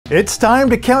It's time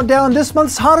to count down this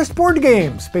month's hottest board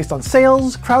games based on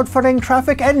sales, crowdfunding,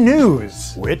 traffic, and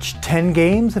news. Which 10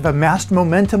 games have amassed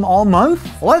momentum all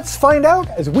month? Let's find out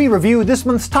as we review this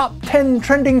month's top 10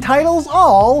 trending titles,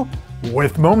 all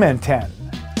with momenTEN.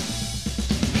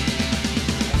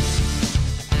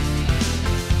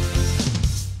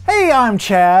 Hey, I'm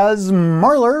Chaz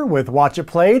Marler with Watch It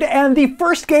Played, and the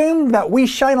first game that we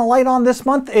shine a light on this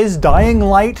month is Dying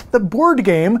Light, the board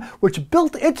game, which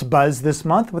built its buzz this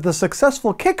month with a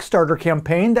successful Kickstarter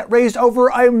campaign that raised over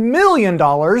 $1 million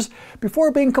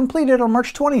before being completed on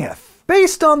March 20th.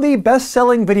 Based on the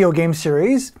best-selling video game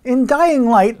series, in Dying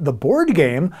Light, the board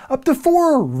game, up to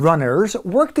 4 runners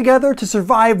work together to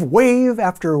survive wave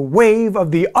after wave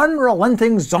of the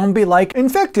unrelenting zombie-like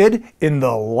infected in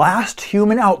the last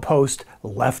human outpost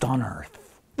left on Earth.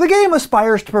 The game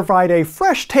aspires to provide a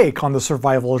fresh take on the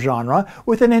survival genre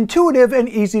with an intuitive and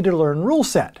easy-to-learn rule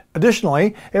set.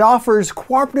 Additionally, it offers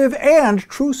cooperative and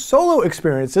true solo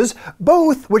experiences,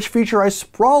 both which feature a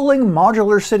sprawling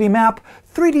modular city map,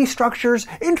 3D structures,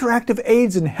 interactive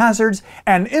aids and hazards,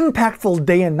 an impactful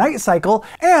day and night cycle,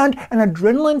 and an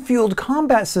adrenaline-fueled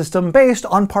combat system based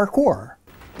on parkour.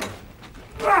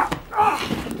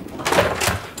 Parkour!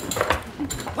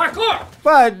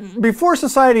 But before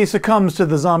society succumbs to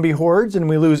the zombie hordes and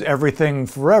we lose everything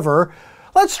forever,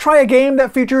 let's try a game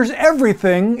that features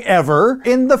everything ever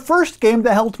in the first game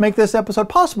that helped make this episode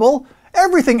possible,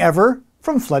 Everything Ever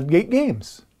from Floodgate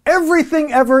Games.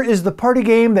 Everything Ever is the party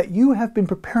game that you have been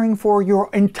preparing for your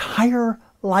entire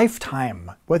lifetime,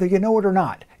 whether you know it or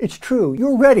not. It's true,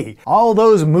 you're ready. All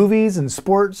those movies and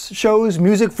sports, shows,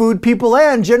 music, food, people,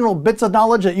 and general bits of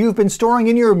knowledge that you've been storing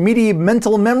in your meaty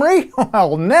mental memory,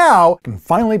 well, now can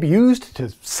finally be used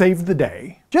to save the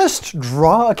day. Just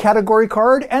draw a category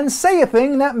card and say a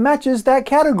thing that matches that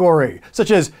category, such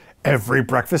as every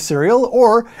breakfast cereal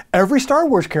or every Star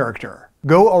Wars character.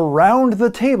 Go around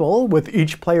the table with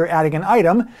each player adding an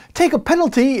item, take a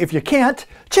penalty if you can't,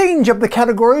 change up the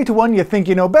category to one you think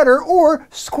you know better, or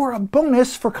score a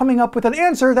bonus for coming up with an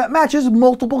answer that matches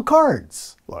multiple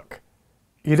cards. Look,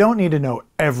 you don't need to know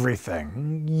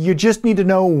everything. You just need to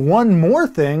know one more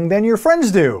thing than your friends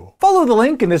do. Follow the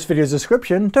link in this video's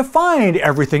description to find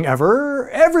Everything Ever,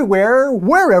 everywhere,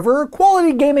 wherever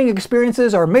quality gaming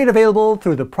experiences are made available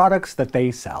through the products that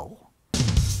they sell.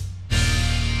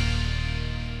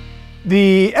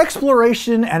 The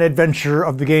exploration and adventure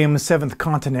of the game's 7th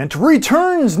continent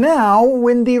returns now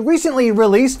in the recently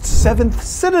released 7th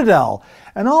Citadel,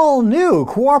 an all-new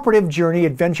cooperative journey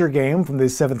adventure game from the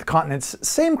 7th continent's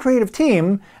same creative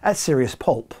team at Serious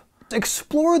Pulp.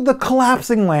 Explore the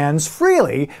collapsing lands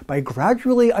freely by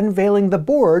gradually unveiling the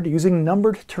board using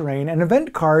numbered terrain and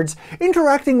event cards,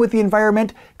 interacting with the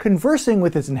environment, conversing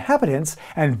with its inhabitants,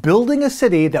 and building a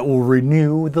city that will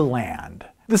renew the land.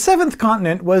 The 7th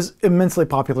continent was immensely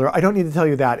popular. I don't need to tell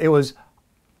you that. It was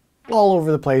all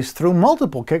over the place through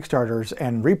multiple Kickstarters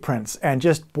and reprints, and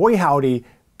just boy howdy,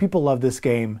 people love this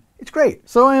game. It's great.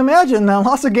 So I imagine that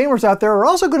lots of gamers out there are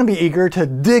also going to be eager to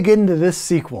dig into this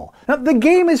sequel. Now, the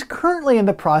game is currently in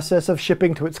the process of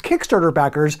shipping to its Kickstarter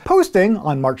backers, posting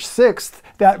on March 6th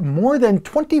that more than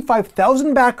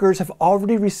 25,000 backers have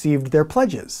already received their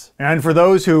pledges. And for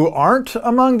those who aren't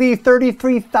among the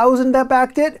 33,000 that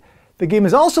backed it, the game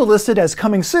is also listed as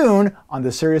coming soon on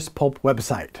the Serious Pulp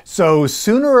website. So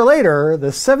sooner or later, the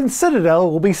 7th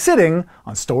Citadel will be sitting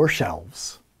on store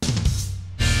shelves.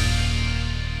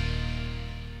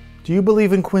 Do you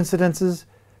believe in coincidences?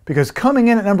 Because coming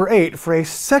in at number 8 for a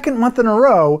second month in a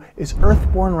row is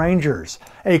Earthborn Rangers,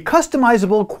 a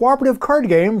customizable cooperative card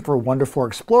game for 1 to 4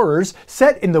 explorers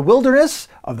set in the wilderness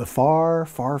of the far,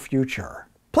 far future.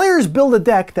 Players build a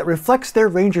deck that reflects their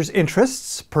rangers'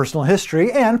 interests, personal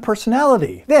history, and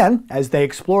personality. Then, as they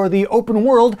explore the open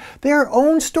world, their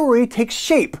own story takes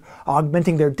shape,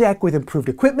 augmenting their deck with improved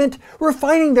equipment,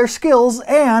 refining their skills,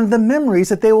 and the memories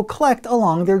that they will collect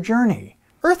along their journey.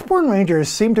 Earthborn Rangers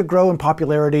seem to grow in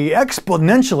popularity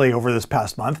exponentially over this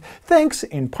past month, thanks,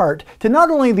 in part, to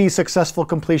not only the successful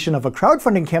completion of a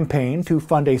crowdfunding campaign to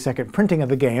fund a second printing of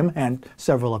the game and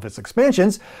several of its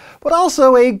expansions, but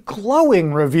also a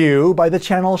glowing review by the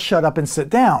channel Shut Up and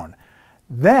Sit Down.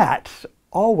 That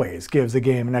always gives the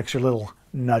game an extra little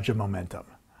nudge of momentum.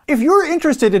 If you're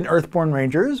interested in Earthborn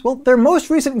Rangers, well, their most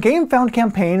recent GameFound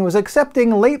campaign was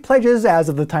accepting late pledges as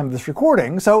of the time of this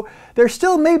recording, so there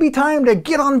still may be time to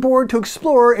get on board to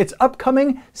explore its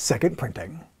upcoming second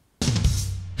printing.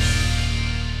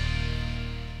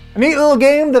 A neat little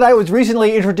game that I was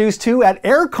recently introduced to at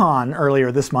AirCon earlier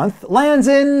this month lands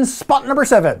in spot number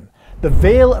 7. The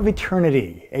Veil of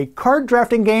Eternity, a card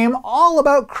drafting game all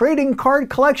about creating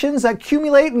card collections that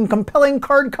accumulate in compelling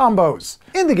card combos.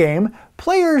 In the game,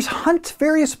 players hunt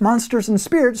various monsters and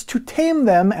spirits to tame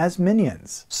them as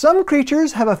minions. Some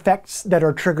creatures have effects that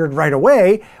are triggered right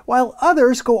away, while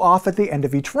others go off at the end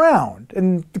of each round.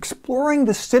 And exploring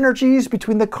the synergies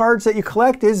between the cards that you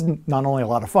collect is not only a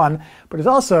lot of fun, but is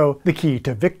also the key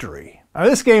to victory. Now,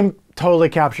 this game totally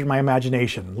captured my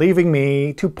imagination, leaving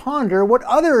me to ponder what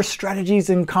other strategies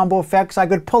and combo effects I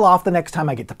could pull off the next time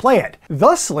I get to play it.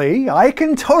 Thusly, I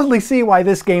can totally see why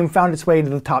this game found its way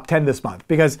into the top 10 this month,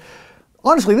 because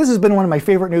honestly, this has been one of my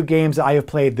favorite new games I have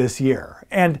played this year.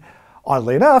 And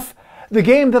oddly enough, the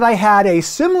game that I had a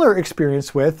similar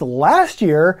experience with last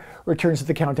year returns to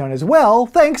the countdown as well,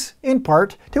 thanks, in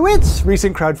part, to its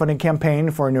recent crowdfunding campaign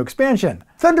for a new expansion.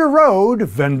 Thunder Road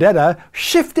Vendetta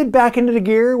shifted back into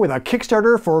gear with a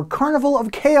Kickstarter for Carnival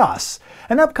of Chaos,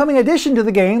 an upcoming addition to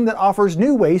the game that offers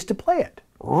new ways to play it.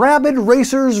 Rabid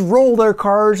racers roll their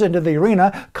cars into the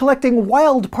arena, collecting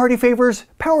wild party favors,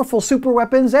 powerful super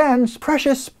weapons, and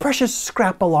precious, precious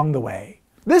scrap along the way.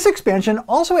 This expansion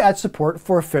also adds support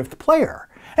for a 5th player.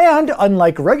 And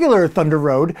unlike regular Thunder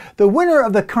Road, the winner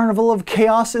of the Carnival of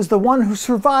Chaos is the one who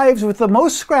survives with the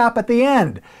most scrap at the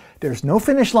end. There's no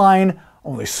finish line,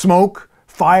 only smoke,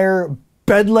 fire,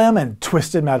 bedlam, and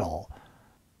twisted metal.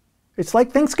 It's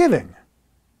like Thanksgiving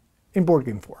in board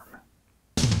game form.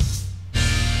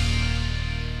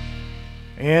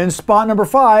 In spot number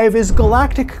 5 is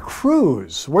Galactic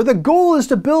Cruise, where the goal is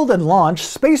to build and launch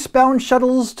space-bound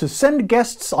shuttles to send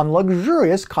guests on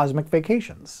luxurious cosmic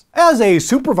vacations. As a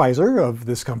supervisor of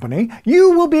this company,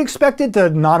 you will be expected to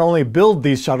not only build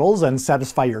these shuttles and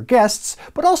satisfy your guests,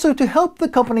 but also to help the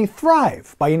company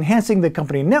thrive by enhancing the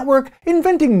company network,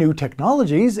 inventing new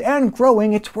technologies, and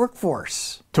growing its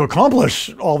workforce. To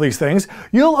accomplish all these things,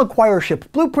 you'll acquire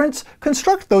ship blueprints,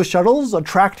 construct those shuttles,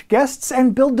 attract guests,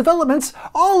 and build developments,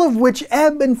 all of which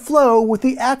ebb and flow with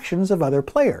the actions of other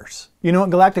players. You know what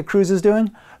Galactic Cruise is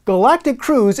doing? Galactic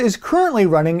Cruise is currently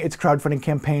running its crowdfunding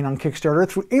campaign on Kickstarter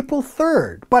through April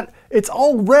 3rd, but it's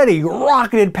already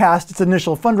rocketed past its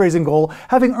initial fundraising goal,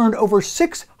 having earned over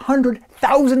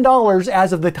 $600,000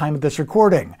 as of the time of this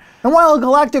recording. And while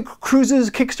Galactic Cruise's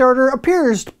Kickstarter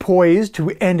appears poised to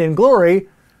end in glory,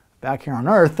 back here on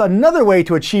Earth, another way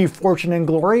to achieve fortune and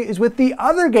glory is with the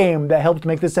other game that helped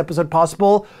make this episode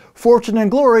possible, Fortune and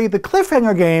Glory, the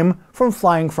cliffhanger game from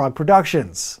Flying Frog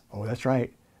Productions. Oh, that's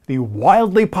right. The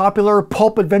wildly popular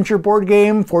pulp adventure board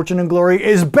game, Fortune and Glory,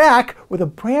 is back with a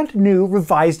brand new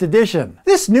revised edition.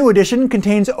 This new edition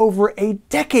contains over a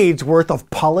decade's worth of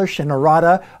polish and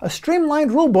errata, a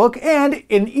streamlined rulebook, and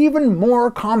an even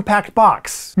more compact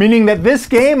box. Meaning that this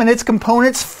game and its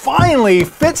components finally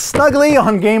fit snugly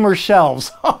on gamers'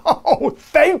 shelves. Oh,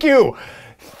 thank you!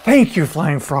 Thank you,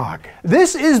 Flying Frog.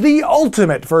 This is the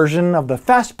ultimate version of the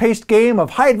fast-paced game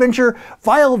of high adventure,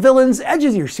 vile villains,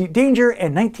 edge-of-your-seat danger,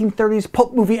 and 1930s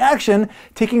pulp movie action,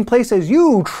 taking place as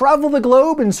you travel the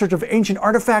globe in search of ancient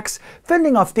artifacts,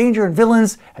 fending off danger and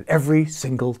villains at every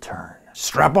single turn.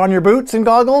 Strap on your boots and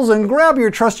goggles and grab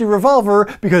your trusty revolver,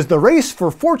 because the race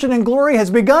for fortune and glory has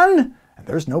begun, and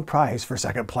there's no prize for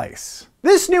second place.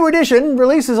 This new edition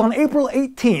releases on April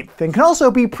 18th and can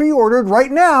also be pre-ordered right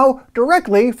now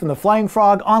directly from the Flying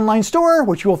Frog online store,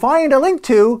 which you will find a link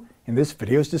to in this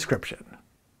video's description.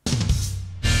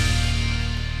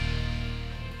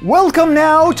 Welcome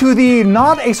now to the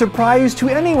Not a Surprise to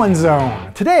Anyone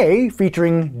zone, today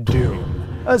featuring Dune.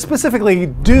 Specifically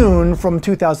Dune from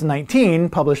 2019,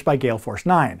 published by Gale Force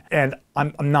 9. And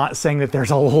I'm not saying that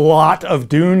there's a lot of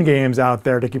Dune games out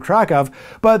there to keep track of,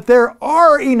 but there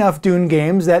are enough Dune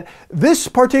games that this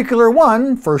particular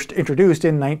one, first introduced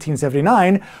in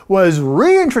 1979, was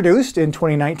reintroduced in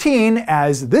 2019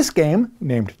 as this game,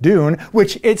 named Dune,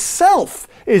 which itself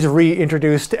is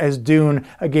reintroduced as Dune,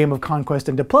 a game of conquest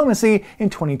and diplomacy, in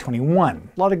 2021.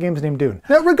 A lot of games named Dune.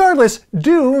 Now, regardless,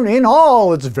 Dune, in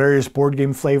all its various board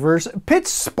game flavors, pits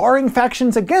sparring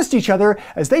factions against each other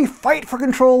as they fight for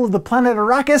control of the planet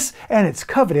Arrakis and its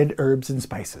coveted herbs and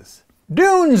spices.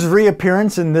 Dune's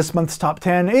reappearance in this month's top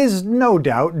 10 is no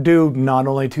doubt due not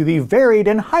only to the varied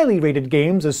and highly rated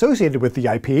games associated with the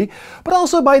IP, but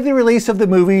also by the release of the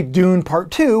movie Dune Part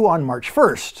 2 on March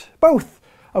 1st, both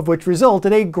of which result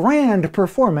in a grand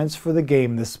performance for the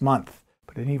game this month.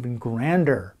 But an even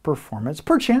grander performance,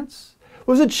 perchance,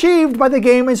 was achieved by the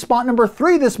game in spot number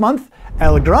 3 this month,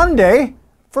 El Grande,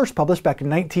 first published back in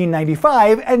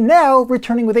 1995, and now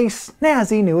returning with a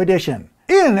snazzy new edition.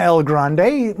 In El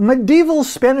Grande, medieval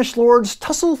Spanish lords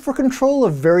tussle for control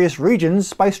of various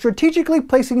regions by strategically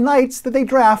placing knights that they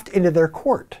draft into their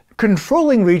court.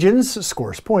 Controlling regions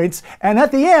scores points, and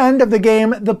at the end of the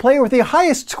game, the player with the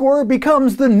highest score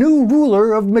becomes the new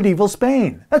ruler of medieval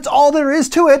Spain. That's all there is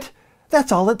to it.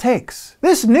 That's all it takes.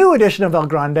 This new edition of El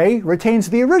Grande retains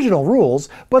the original rules,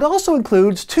 but also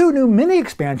includes 2 new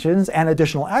mini-expansions and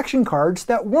additional action cards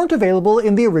that weren't available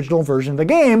in the original version of the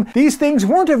game. These things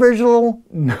weren't original,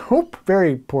 nope,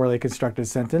 very poorly constructed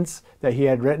sentence that he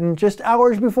had written just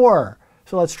hours before.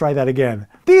 So let's try that again.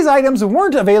 These items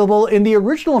weren't available in the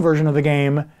original version of the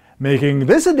game, making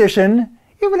this edition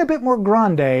even a bit more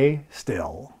grande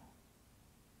still.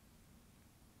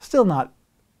 Still not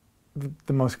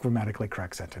the most grammatically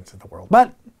correct sentence in the world.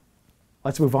 But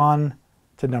let's move on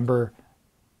to number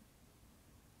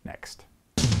next.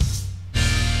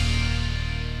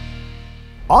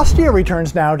 Ostia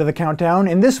returns now to the countdown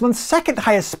in this one's second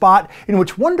highest spot, in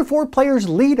which 1 to 4 players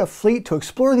lead a fleet to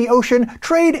explore the ocean,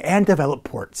 trade, and develop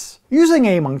ports. Using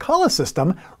a Mancala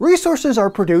system, resources are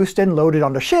produced and loaded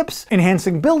onto ships,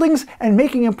 enhancing buildings and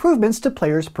making improvements to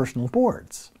players' personal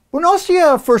boards. When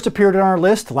Ostia first appeared on our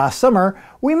list last summer,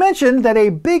 we mentioned that a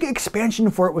big expansion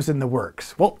for it was in the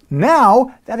works. Well,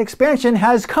 now that expansion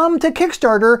has come to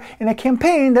Kickstarter in a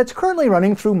campaign that's currently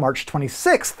running through March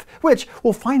 26th, which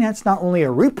will finance not only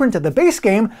a reprint of the base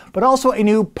game, but also a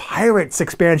new Pirates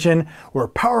expansion, where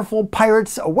powerful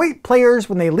pirates await players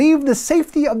when they leave the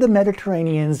safety of the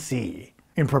Mediterranean Sea.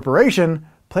 In preparation,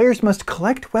 players must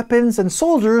collect weapons and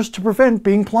soldiers to prevent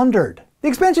being plundered. The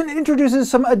expansion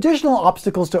introduces some additional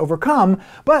obstacles to overcome,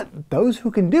 but those who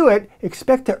can do it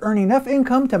expect to earn enough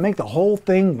income to make the whole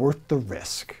thing worth the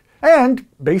risk. And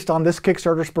based on this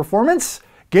Kickstarter's performance,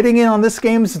 getting in on this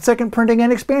game's second printing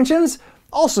and expansions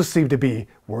also seem to be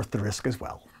worth the risk as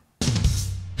well.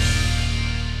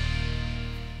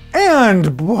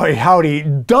 And boy howdy,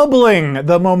 doubling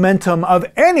the momentum of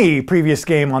any previous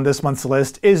game on this month's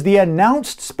list is the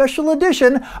announced special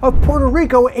edition of Puerto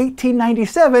Rico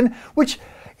 1897, which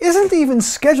isn't even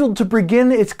scheduled to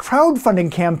begin its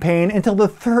crowdfunding campaign until the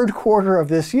 3rd quarter of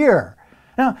this year.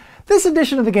 Now, this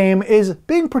edition of the game is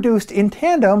being produced in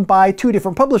tandem by 2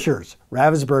 different publishers,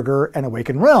 Ravensburger and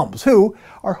Awakened Realms, who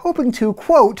are hoping to,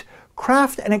 quote,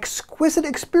 craft an exquisite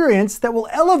experience that will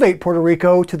elevate Puerto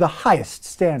Rico to the highest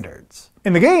standards.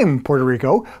 In the game, Puerto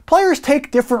Rico, players take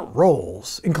different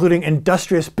roles, including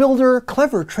industrious builder,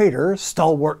 clever trader,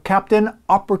 stalwart captain,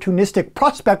 opportunistic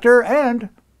prospector, and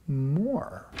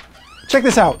more. Check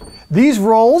this out. These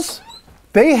roles,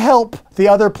 they help the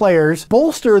other players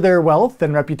bolster their wealth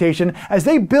and reputation as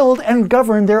they build and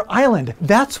govern their island.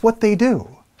 That's what they do.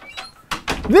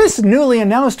 This newly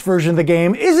announced version of the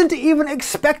game isn't even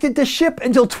expected to ship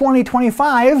until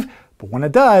 2025, but when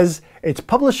it does, its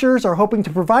publishers are hoping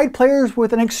to provide players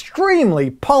with an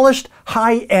extremely polished,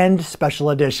 high-end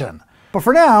special edition. But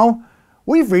for now,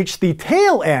 we've reached the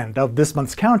tail end of this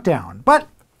month's countdown. But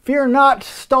fear not,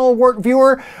 stalwart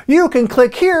viewer, you can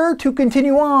click here to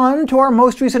continue on to our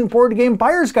most recent Board Game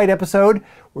Buyer's Guide episode,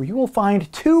 where you will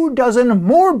find 24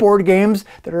 more board games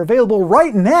that are available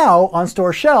right now on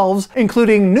store shelves,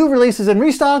 including new releases and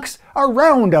restocks, a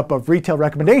roundup of retail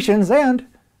recommendations, and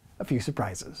a few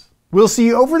surprises. We'll see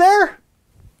you over there,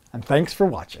 and thanks for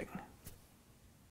watching.